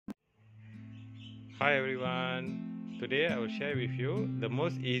Hi everyone, today I will share with you the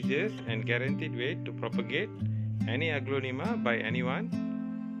most easiest and guaranteed way to propagate any Aglaonema by anyone.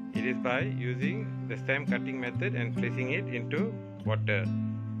 It is by using the stem cutting method and placing it into water.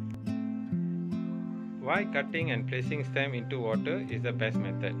 Why cutting and placing stem into water is the best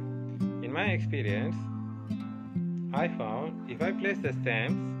method? In my experience, I found if I place the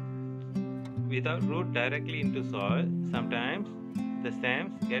stems without root directly into soil, sometimes the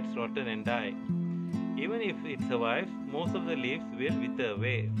stems get rotten and die. Even if it survives, most of the leaves will wither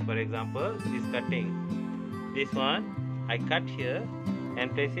away. For example, this cutting. This one, I cut here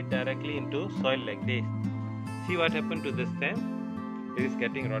and place it directly into soil like this. See what happened to the stem? It is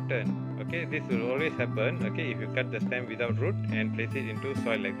getting rotten. Okay, this will always happen. Okay, if you cut the stem without root and place it into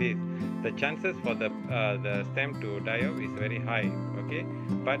soil like this, the chances for the stem to die off is very high. Okay,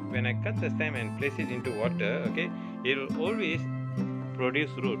 but when I cut the stem and place it into water, okay, it will always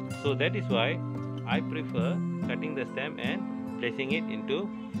produce root. So that is why I prefer cutting the stem and placing it into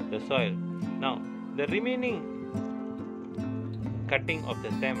the soil. Now, the remaining cutting of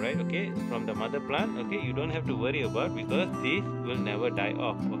the stem, right, okay, from the mother plant, okay, you don't have to worry about, because this will never die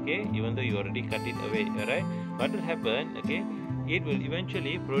off, okay, even though you already cut it away, alright. What will happen, okay, it will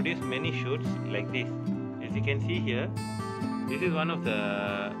eventually produce many shoots like this. As you can see here, this is one of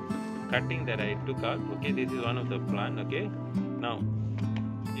the cutting that I took out, okay, this is one of the plant, okay. Now,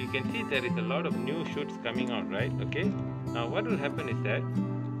 you can see there is a lot of new shoots coming out, right, okay. Now what will happen is that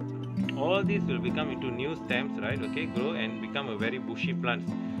all these will become into new stems, right, okay, grow and become a very bushy plant.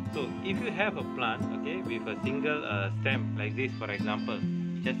 So if you have a plant, okay, with a single stem like this, for example,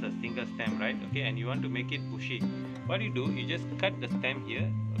 just a single stem, right, okay, and you want to make it bushy, what you do, you just cut the stem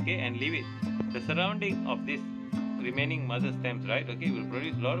here, okay, and leave it. The surrounding of this remaining mother stems, right, okay, will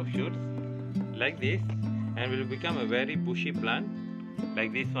produce a lot of shoots like this and will become a very bushy plant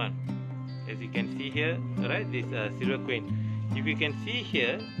like this one. As you can see here, right, this silver queen. If you can see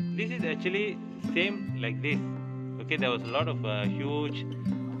here, this is actually same like this. Okay, there was a lot of huge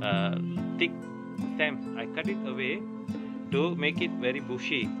thick stems. I cut it away to make it very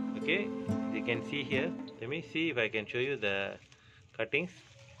bushy. Okay, you can see here. Let me see if I can show you the cuttings.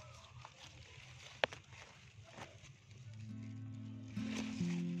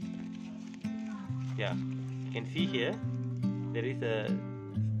 Yeah, you can see here there is a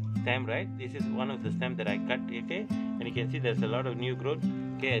stem, right? This is one of the stem that I cut, okay, and you can see there's a lot of new growth.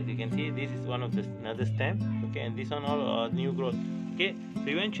 Okay, as you can see, this is one of the another stem, okay, and this one all new growth. Okay, so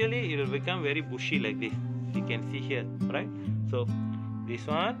eventually it will become very bushy like this. You can see here, right? So this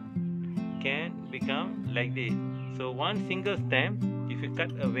one can become like this. So one single stem, if you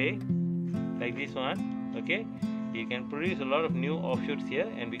cut away like this one, okay, you can produce a lot of new offshoots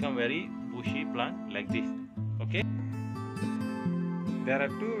here and become very bushy plant like this. Okay, there are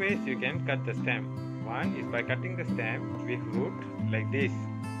two ways you can cut the stem. One is by cutting the stem with root like this,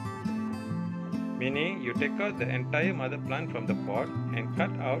 meaning you take out the entire mother plant from the pot and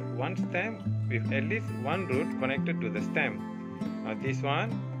cut out one stem with at least one root connected to the stem. Now this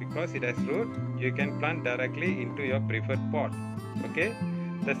one, because it has root, you can plant directly into your preferred pot. Okay.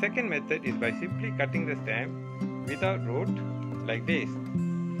 The second method is by simply cutting the stem without root like this.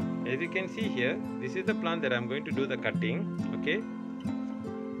 As you can see here, this is the plant that I'm going to do the cutting. Okay.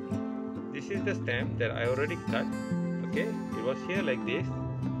 This is the stem that I already cut. Okay, it was here like this.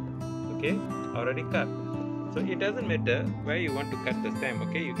 Okay, already cut. So it doesn't matter where you want to cut the stem.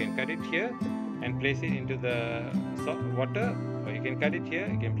 Okay, you can cut it here and place it into the water, or you can cut it here,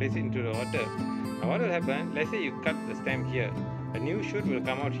 you can place it into the water. Now what will happen, let's say you cut the stem here, a new shoot will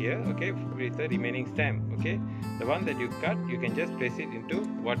come out here, okay, with the remaining stem. Okay, the one that you cut, you can just place it into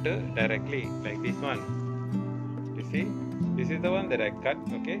water directly like this one. You see, this is the one that I cut.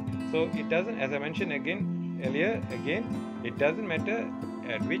 Okay, so it doesn't, as I mentioned earlier, it doesn't matter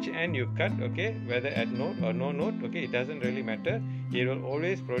at which end you cut, okay, whether at node or no node, okay, it doesn't really matter. It will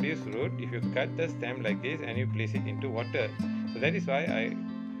always produce root if you cut the stem like this and you place it into water. So that is why I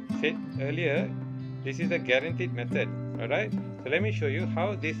said earlier, this is a guaranteed method. Alright, so let me show you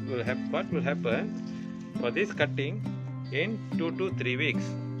how this will happen, what will happen for this cutting in 2 to 3 weeks.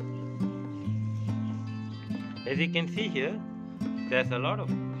 As you can see here, there's a lot of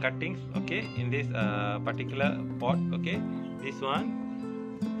cuttings, okay, in this particular pot. Okay, this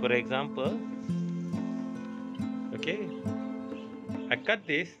one, for example, okay, I cut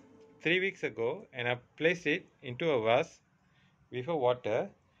this 3 weeks ago and I placed it into a vase with a water,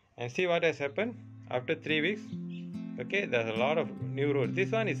 and see what has happened after 3 weeks. Okay, there's a lot of new roots.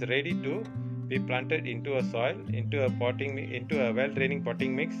 This one is ready to be planted into a soil, into a well-draining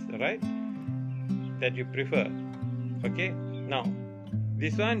potting mix, right, that you prefer. Okay, now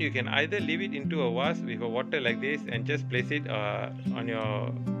This one you can either leave it into a vase with a water like this and just place it on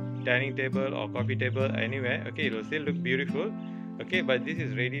your dining table or coffee table, anywhere. Okay, it will still look beautiful. Okay, but this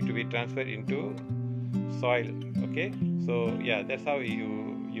is ready to be transferred into soil. Okay, so yeah, that's how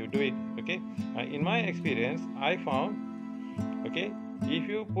you do it. Okay, in my experience, I found, okay, if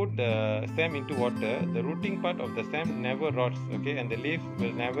you put the stem into water, the rooting part of the stem never rots, okay, and the leaves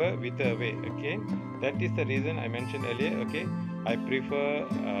will never wither away. Okay, that is the reason I mentioned earlier. Okay, I prefer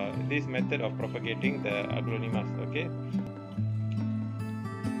this method of propagating the aglaonemas. Okay,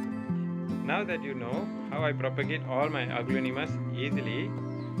 now that you know how I propagate all my aglaonemas easily,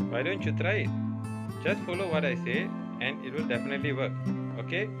 why don't you try it? Just follow what I say and it will definitely work.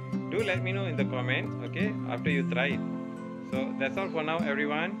 Okay, do let me know in the comment, okay, after you try it. So that's all for now,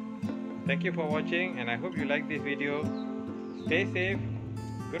 everyone. Thank you for watching and I hope you like this video. Stay safe.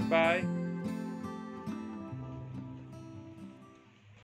 Goodbye.